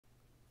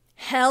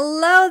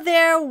Hello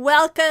there.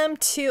 Welcome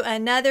to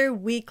another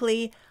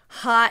weekly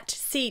hot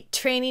seat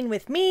training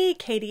with me,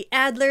 Katie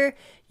Adler,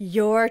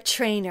 your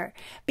trainer,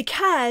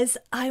 because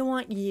I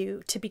want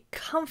you to be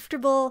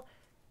comfortable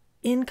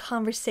in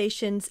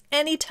conversations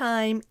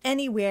anytime,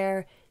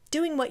 anywhere,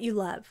 doing what you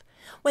love,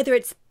 whether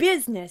it's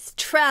business,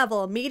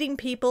 travel, meeting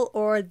people,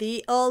 or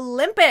the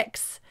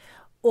Olympics,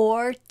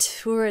 or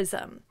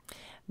tourism.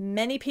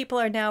 Many people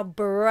are now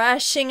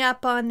brushing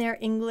up on their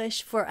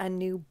English for a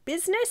new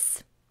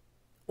business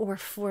or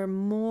for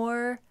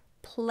more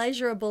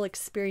pleasurable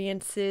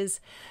experiences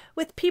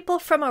with people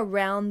from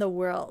around the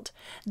world.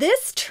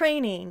 This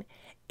training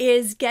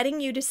is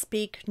getting you to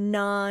speak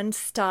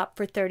non-stop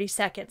for 30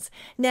 seconds.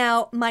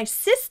 Now, my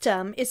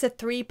system is a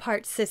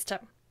 3-part system.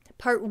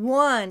 Part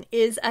 1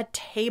 is a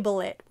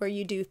table it, where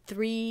you do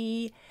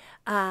 3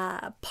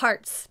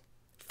 parts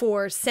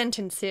for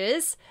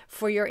sentences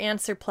for your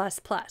answer plus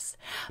plus.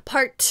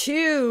 Part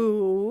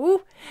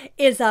 2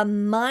 is a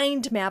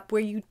mind map where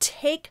you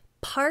take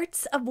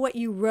parts of what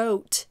you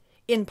wrote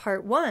in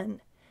part 1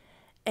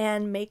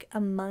 and make a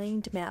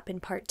mind map in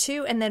part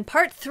 2. And then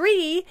part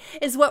 3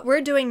 is what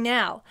we're doing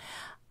now.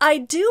 I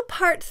do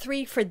part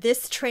 3 for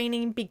this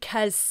training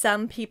because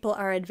some people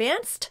are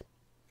advanced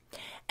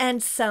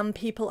and some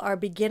people are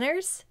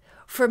beginners.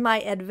 For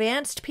my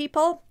advanced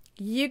people,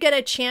 you get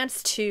a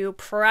chance to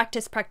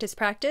practice.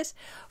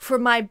 For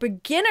my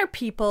beginner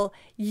people,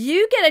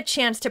 you get a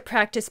chance to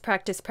practice,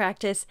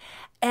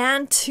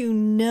 and to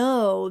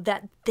know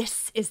that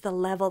this is the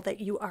level that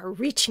you are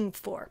reaching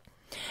for.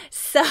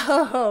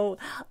 So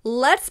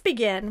let's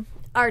begin.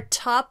 Our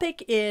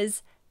topic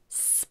is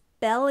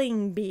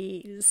spelling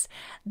bees.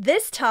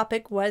 This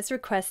topic was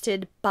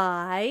requested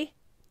by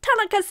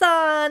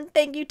Tanaka-san.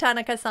 Thank you,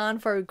 Tanaka-san,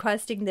 for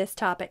requesting this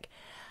topic.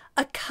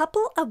 A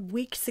couple of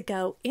weeks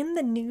ago in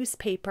the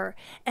newspaper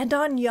and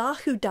on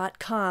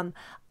yahoo.com,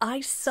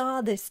 I saw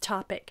this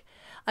topic.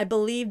 I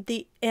believe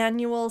the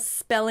annual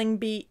spelling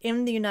bee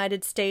in the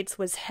United States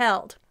was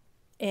held,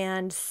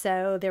 and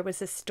so there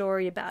was a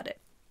story about it.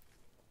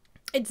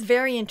 It's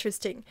very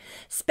interesting.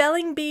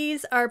 Spelling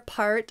bees are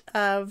part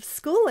of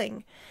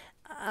schooling,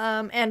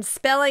 and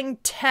spelling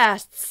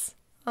tests.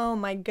 Oh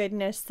my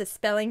goodness, the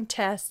spelling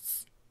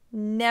tests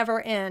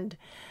never end.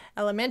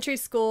 Elementary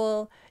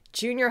school,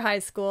 junior high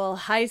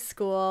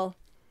school,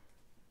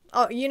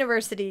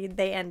 university,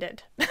 they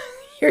ended.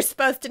 You're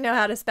supposed to know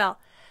how to spell.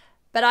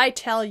 But I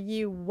tell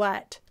you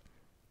what,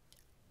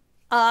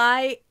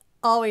 I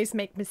always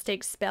make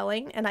mistakes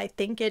spelling, and I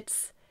think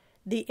it's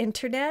the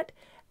internet.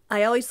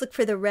 I always look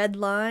for the red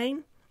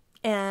line,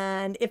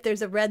 and if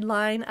there's a red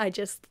line, I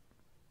just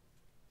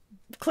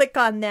click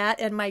on that,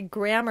 and my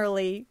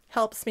Grammarly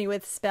helps me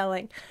with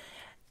spelling.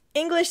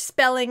 English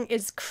spelling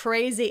is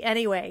crazy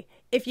anyway.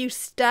 If you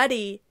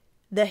study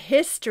the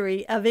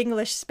history of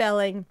English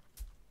spelling,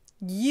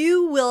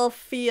 you will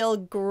feel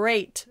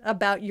great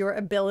about your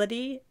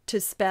ability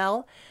to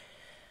spell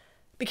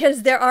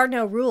because there are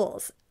no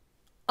rules.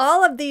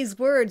 All of these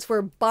words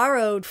were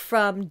borrowed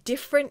from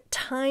different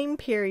time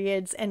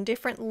periods and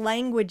different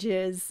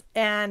languages,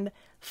 and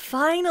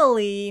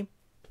finally,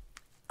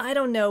 I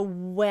don't know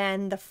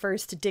when the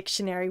first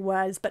dictionary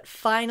was, but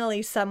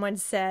finally someone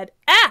said,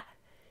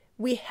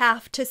 we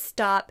have to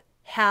stop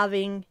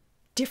having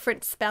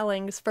different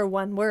spellings for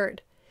one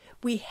word.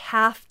 We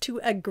have to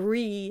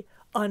agree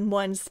on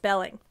one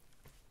spelling.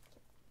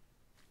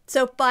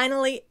 So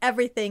finally,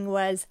 everything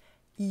was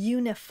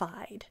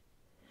unified.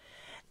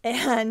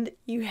 And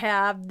you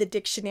have the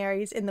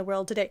dictionaries in the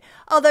world today.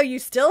 Although you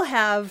still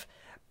have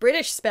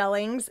British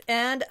spellings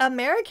and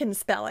American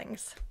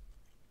spellings.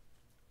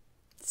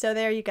 So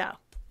there you go.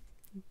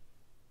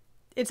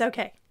 It's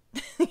okay.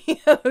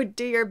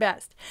 Do your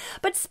best.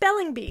 But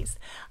spelling bees.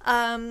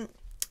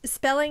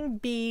 Spelling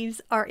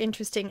bees are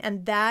interesting,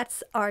 and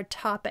that's our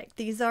topic.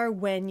 These are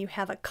when you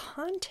have a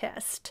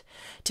contest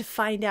to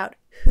find out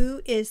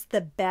who is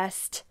the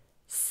best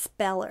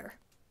speller.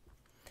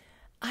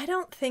 I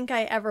don't think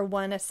I ever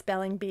won a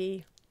spelling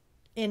bee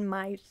in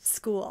my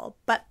school,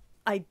 but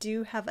I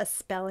do have a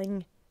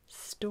spelling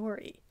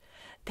story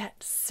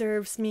that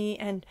serves me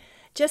and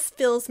just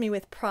fills me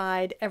with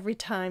pride every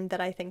time that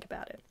I think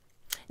about it.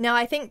 Now,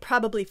 I think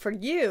probably for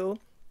you,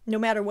 no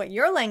matter what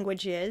your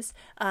language is,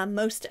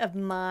 most of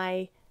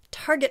my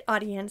target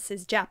audience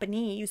is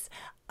Japanese,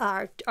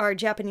 are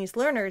Japanese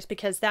learners,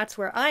 because that's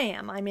where I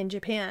am. I'm in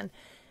Japan.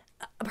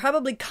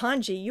 Probably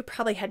kanji. You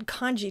probably had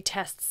kanji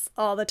tests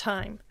all the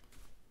time.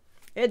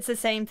 It's the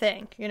same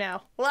thing, you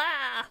know.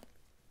 Wah!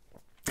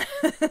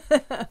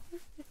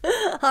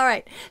 All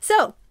right.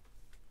 So,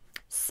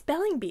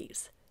 spelling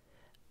bees.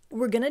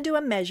 We're going to do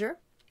a measure,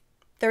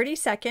 30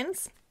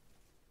 seconds,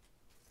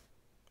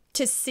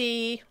 to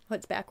see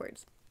what's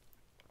backwards.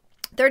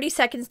 30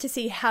 seconds to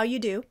see how you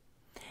do,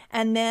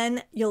 and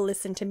then you'll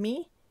listen to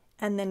me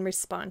and then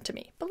respond to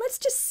me. But let's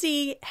just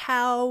see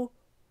how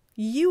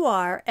you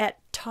are at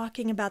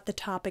talking about the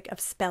topic of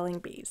spelling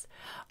bees.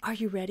 Are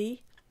you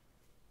ready?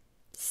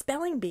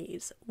 Spelling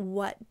bees,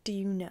 what do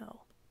you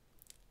know?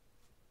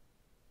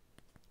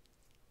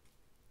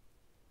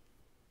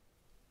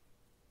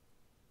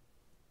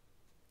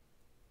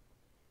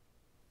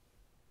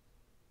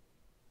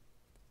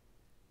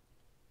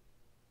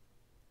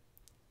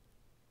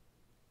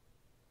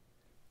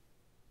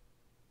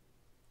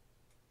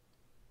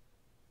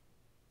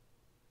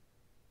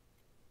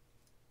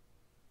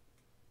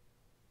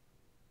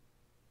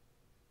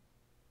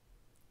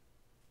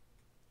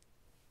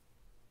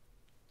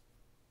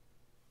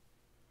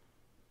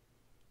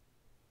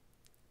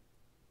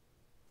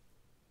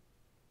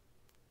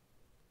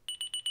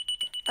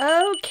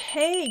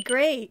 Okay,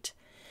 great.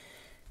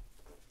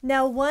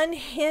 Now, one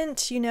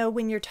hint,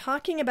 when you're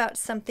talking about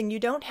something, you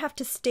don't have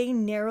to stay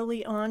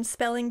narrowly on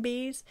spelling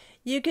bees.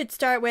 You could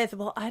start with,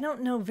 well, I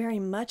don't know very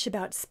much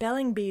about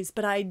spelling bees,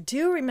 but I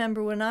do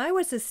remember when I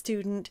was a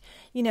student,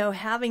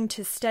 having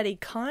to study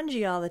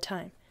kanji all the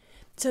time.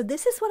 So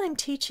this is what I'm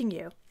teaching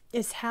you,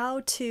 is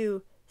how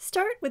to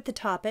start with the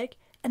topic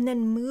and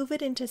then move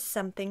it into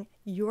something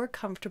you're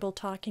comfortable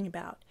talking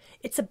about.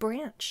 It's a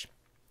branch.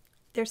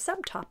 They're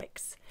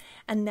subtopics,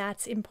 and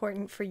that's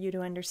important for you to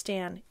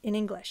understand in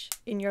English.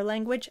 In your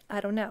language, I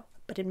don't know,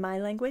 but in my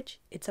language,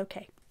 it's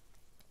okay.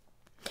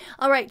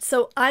 All right,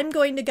 so I'm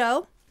going to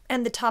go,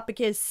 and the topic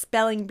is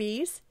spelling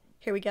bees.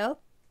 Here we go.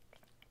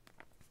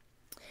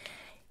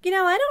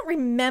 I don't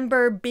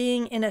remember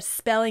being in a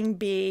spelling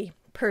bee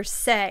per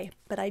se,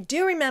 but I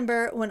do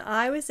remember when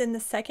I was in the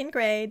 2nd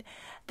grade,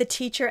 the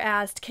teacher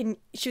asked,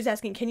 she was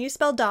asking, can you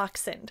spell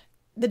dachshund?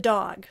 The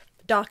dog.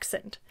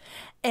 Dachshund.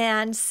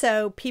 And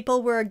so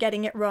people were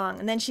getting it wrong.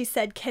 And then she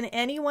said, can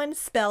anyone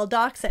spell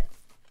dachshund?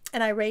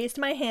 And I raised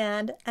my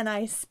hand and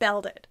I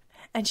spelled it.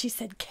 And she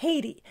said,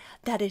 Katie,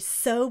 that is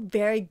so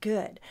very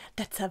good.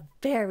 That's a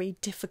very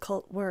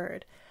difficult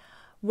word.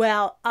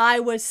 Well,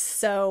 I was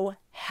so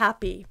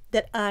happy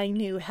that I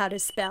knew how to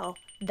spell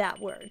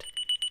that word.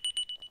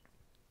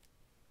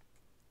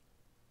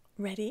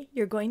 Ready?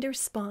 You're going to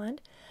respond.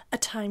 A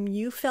time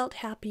you felt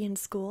happy in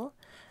school.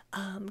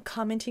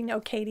 Commenting,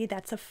 oh, Katie,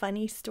 that's a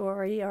funny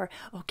story, or,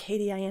 oh,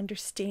 Katie, I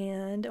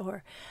understand,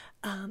 or,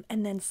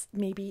 and then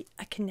maybe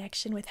a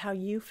connection with how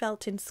you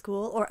felt in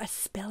school, or a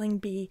spelling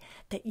bee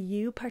that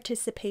you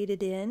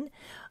participated in,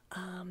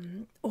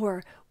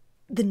 or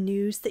the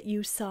news that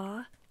you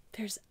saw.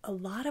 There's a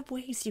lot of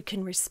ways you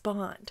can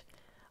respond.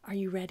 Are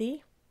you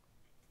ready?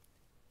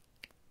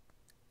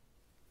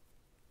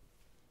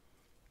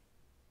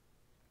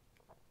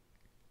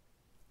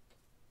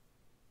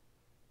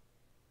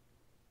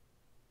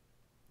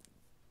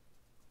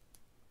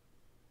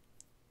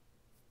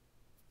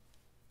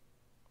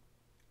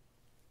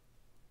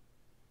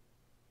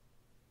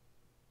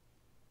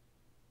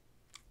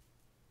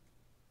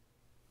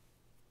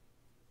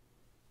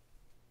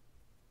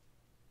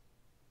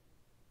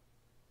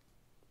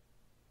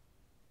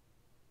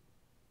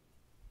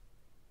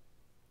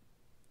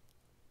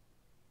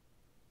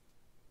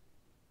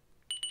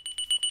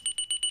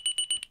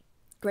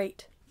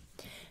 Great.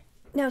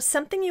 Now,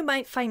 something you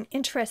might find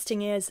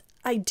interesting is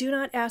I do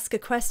not ask a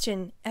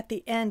question at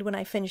the end when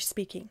I finish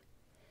speaking.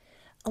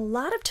 A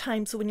lot of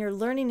times when you're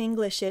learning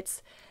English,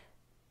 it's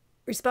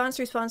response,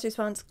 response,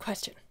 response,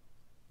 question.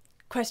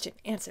 Question,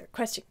 answer,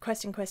 question,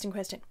 question, question,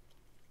 question.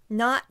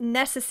 Not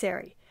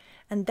necessary.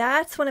 And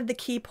that's one of the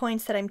key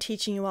points that I'm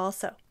teaching you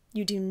also.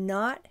 You do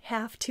not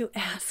have to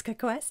ask a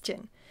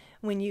question.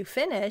 When you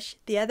finish,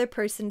 the other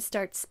person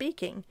starts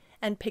speaking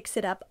and picks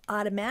it up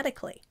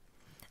automatically.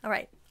 All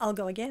right, I'll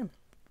go again.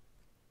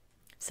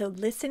 So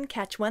listen,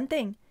 catch one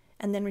thing,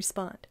 and then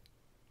respond.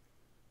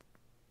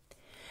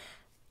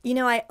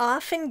 I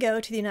often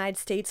go to the United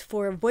States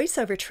for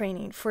voiceover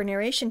training, for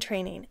narration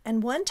training.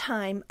 And one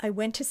time I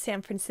went to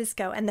San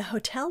Francisco, and the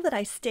hotel that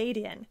I stayed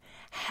in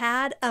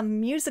had a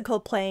musical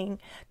playing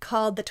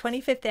called the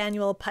 25th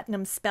Annual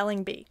Putnam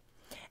Spelling Bee.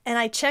 And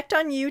I checked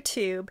on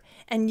YouTube,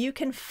 and you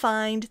can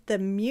find the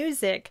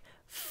music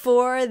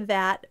for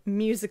that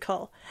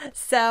musical.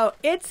 So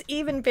it's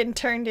even been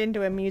turned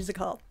into a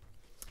musical.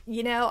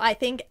 I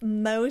think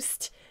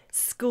most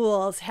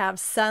schools have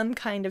some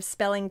kind of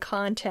spelling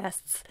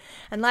contests.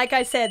 And like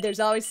I said, there's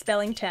always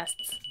spelling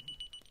tests.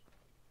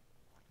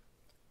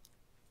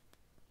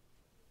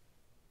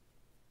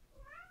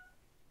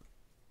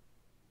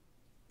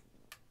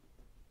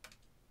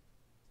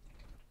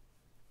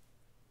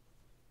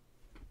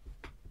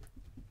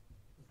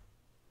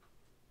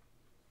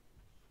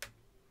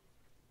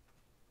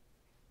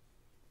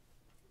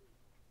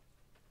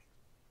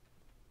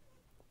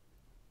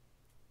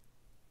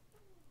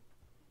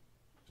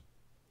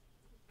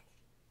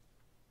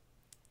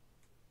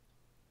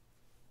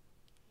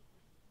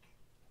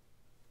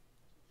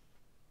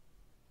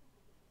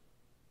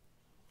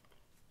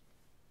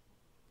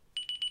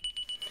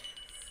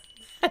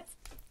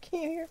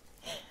 Can you hear?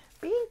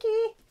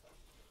 Binky!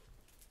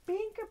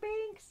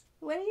 Binker-binks!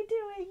 What are you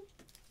doing?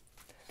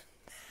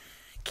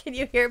 Can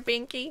you hear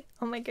Binky?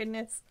 Oh my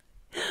goodness.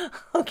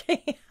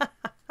 Okay.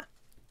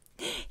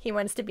 He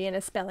wants to be in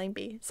a spelling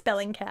bee,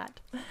 spelling cat.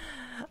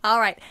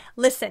 All right.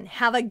 Listen,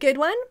 have a good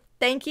one.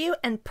 Thank you,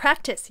 and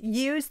practice.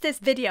 Use this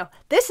video.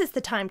 This is the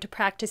time to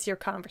practice your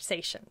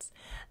conversations,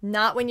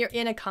 not when you're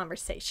in a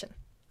conversation.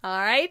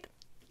 All right?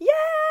 Yay!